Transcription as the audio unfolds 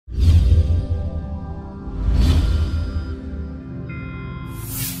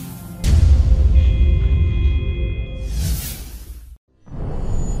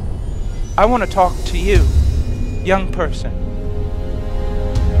I want to talk to you, young person.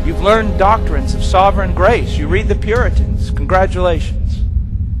 You've learned doctrines of sovereign grace. You read the Puritans. Congratulations.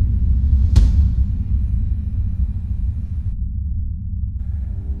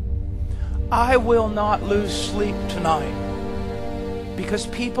 I will not lose sleep tonight because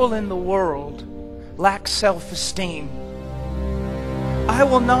people in the world lack self-esteem. I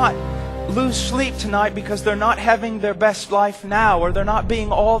will not lose sleep tonight because they're not having their best life now, or they're not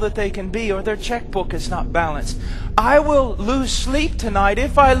being all that they can be, or their checkbook is not balanced. I will lose sleep tonight,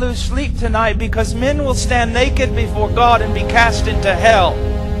 if I lose sleep tonight, because men will stand naked before God and be cast into hell.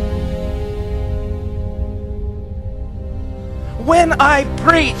 When I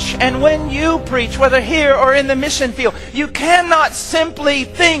preach, and when you preach, whether here or in the mission field, you cannot simply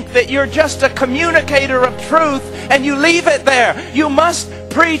think that you're just a communicator of truth and you leave it there. You must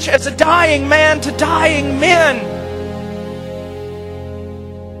preach as a dying man to dying men.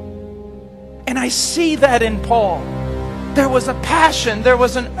 And I see that in Paul. There was a passion, there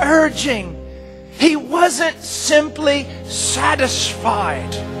was an urging. He wasn't simply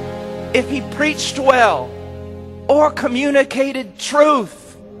satisfied if he preached well or communicated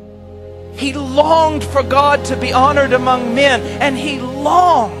truth. He longed for God to be honored among men, and he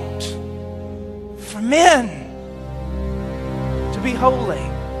longed for men to be holy,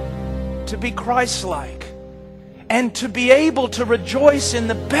 to be Christ-like, and to be able to rejoice in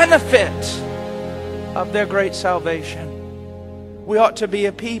the benefit of their great salvation. We ought to be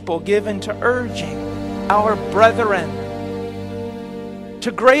a people given to urging our brethren to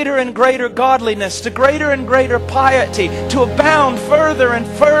greater and greater godliness, to greater and greater piety, to abound further and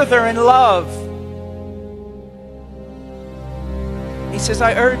further in love. He says,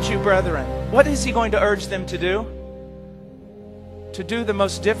 I urge you, brethren. What is he going to urge them to do? To do the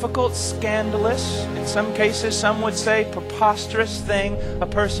most difficult, scandalous, in some cases, some would say preposterous thing a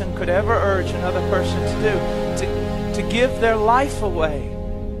person could ever urge another person to do. To give their life away.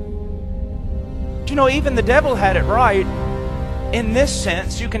 Do you know, even the devil had it right. In this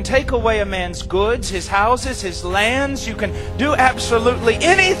sense, you can take away a man's goods, his houses, his lands. You can do absolutely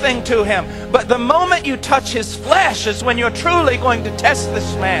anything to him. But the moment you touch his flesh is when you're truly going to test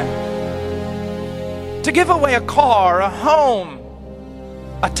this man. To give away a car, a home,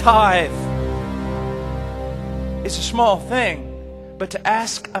 a tithe is a small thing. But to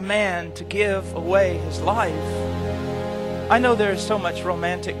ask a man to give away his life. I know there is so much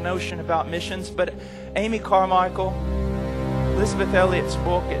romantic notion about missions, but Amy Carmichael, Elizabeth Elliot's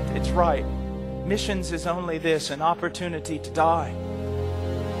book, it's right. Missions is only this, an opportunity to die.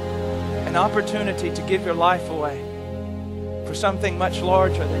 An opportunity to give your life away for something much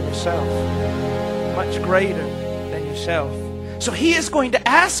larger than yourself. Much greater than yourself. So he is going to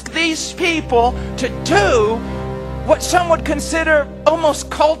ask these people to do what some would consider almost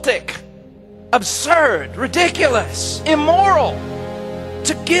cultic, absurd, ridiculous, immoral.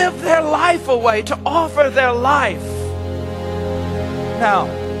 To give their life away, to offer their life. Now,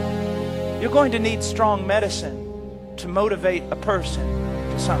 you're going to need strong medicine to motivate a person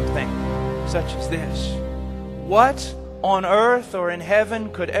to something such as this. What on earth or in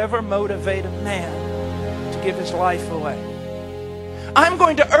heaven could ever motivate a man to give his life away? I'm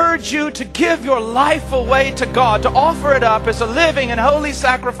going to urge you to give your life away to God, to offer it up as a living and holy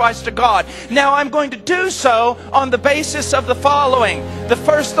sacrifice to God. Now I'm going to do so on the basis of the following. The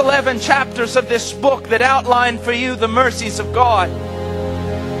first 11 chapters of this book that outline for you the mercies of God.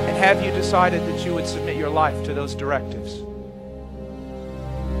 And have you decided that you would submit your life to those directives?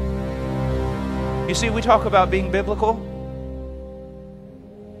 You see, we talk about being biblical.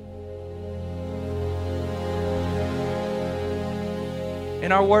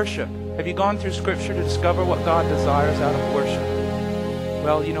 In our worship, have you gone through Scripture to discover what God desires out of worship?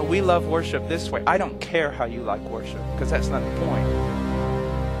 Well, you know, we love worship this way. I don't care how you like worship, because that's not the point.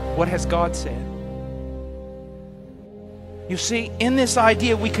 What has God said? You see, in this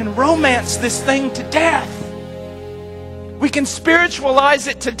idea, we can romance this thing to death. We can spiritualize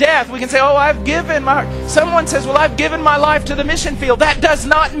it to death. We can say, oh, I've given my... Someone says, well, I've given my life to the mission field. That does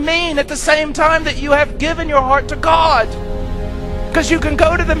not mean at the same time that you have given your heart to God. Because you can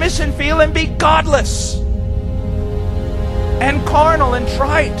go to the mission field and be godless and carnal and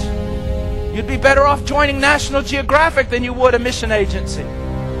trite. You'd be better off joining National Geographic than you would a mission agency.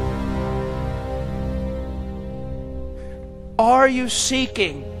 Are you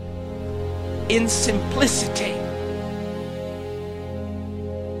seeking in simplicity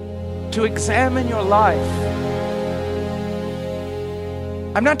to examine your life?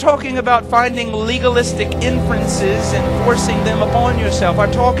 I'm not talking about finding legalistic inferences and forcing them upon yourself.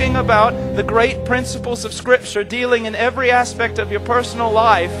 I'm talking about the great principles of Scripture dealing in every aspect of your personal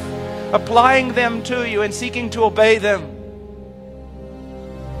life applying them to you and seeking to obey them.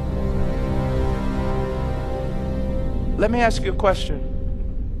 Let me ask you a question.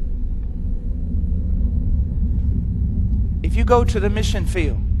 If you go to the mission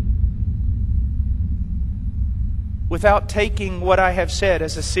field without taking what I have said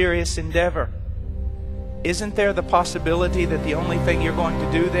as a serious endeavor, isn't there the possibility that the only thing you're going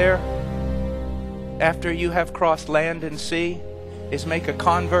to do there after you have crossed land and sea is make a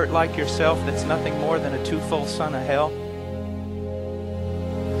convert like yourself that's nothing more than a twofold son of hell?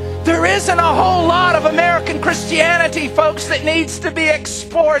 There isn't a whole lot of American Christianity, folks, that needs to be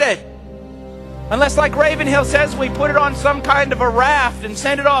exported. Unless, like Ravenhill says, we put it on some kind of a raft and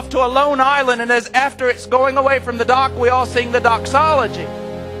send it off to a lone island, and after it's going away from the dock, we all sing the doxology.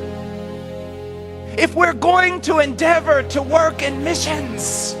 If we're going to endeavor to work in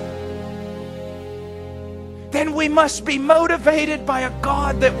missions, then we must be motivated by a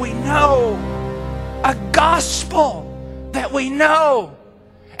God that we know, a gospel that we know,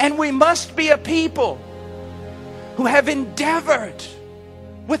 and we must be a people who have endeavored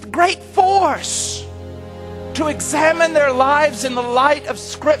with great force to examine their lives in the light of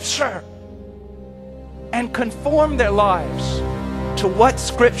Scripture and conform their lives to what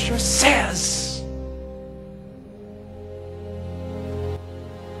Scripture says.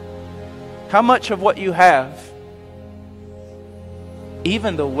 How much of what you have,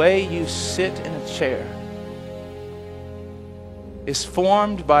 even the way you sit in a chair, is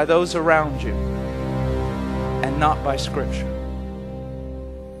formed by those around you and not by Scripture?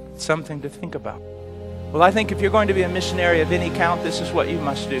 Something to think about. Well, I think if you're going to be a missionary of any count, this is what you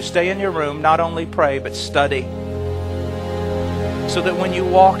must do. Stay in your room, not only pray, but study. So that when you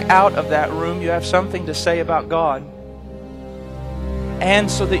walk out of that room, you have something to say about God. And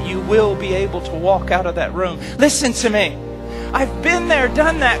so that you will be able to walk out of that room. Listen to me. I've been there,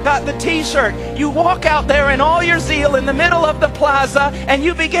 done that, got the t-shirt. You walk out there in all your zeal in the middle of the plaza and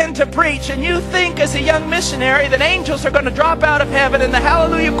you begin to preach, and you think as a young missionary that angels are going to drop out of heaven and the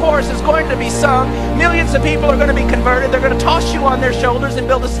hallelujah chorus is going to be sung. Millions of people are going to be converted. They're going to toss you on their shoulders and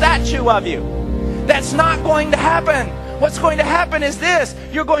build a statue of you. That's not going to happen. What's going to happen is this.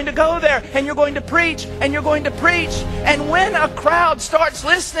 You're going to go there and you're going to preach and you're going to preach. And when a crowd starts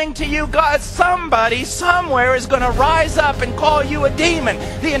listening to you, God, somebody somewhere is going to rise up and call you a demon.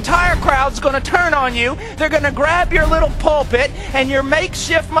 The entire crowd's going to turn on you. They're going to grab your little pulpit and your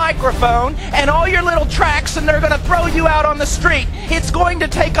makeshift microphone and all your little tracts, and they're going to throw you out on the street. It's going to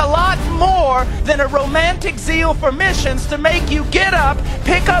take a lot more than a romantic zeal for missions to make you get up,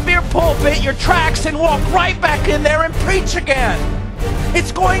 pick up your pulpit, your tracts, and walk right back in there and preach again.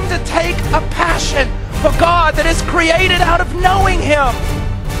 It's going to take a passion for God that is created out of knowing Him.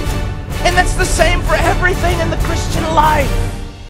 And that's the same for everything in the Christian life.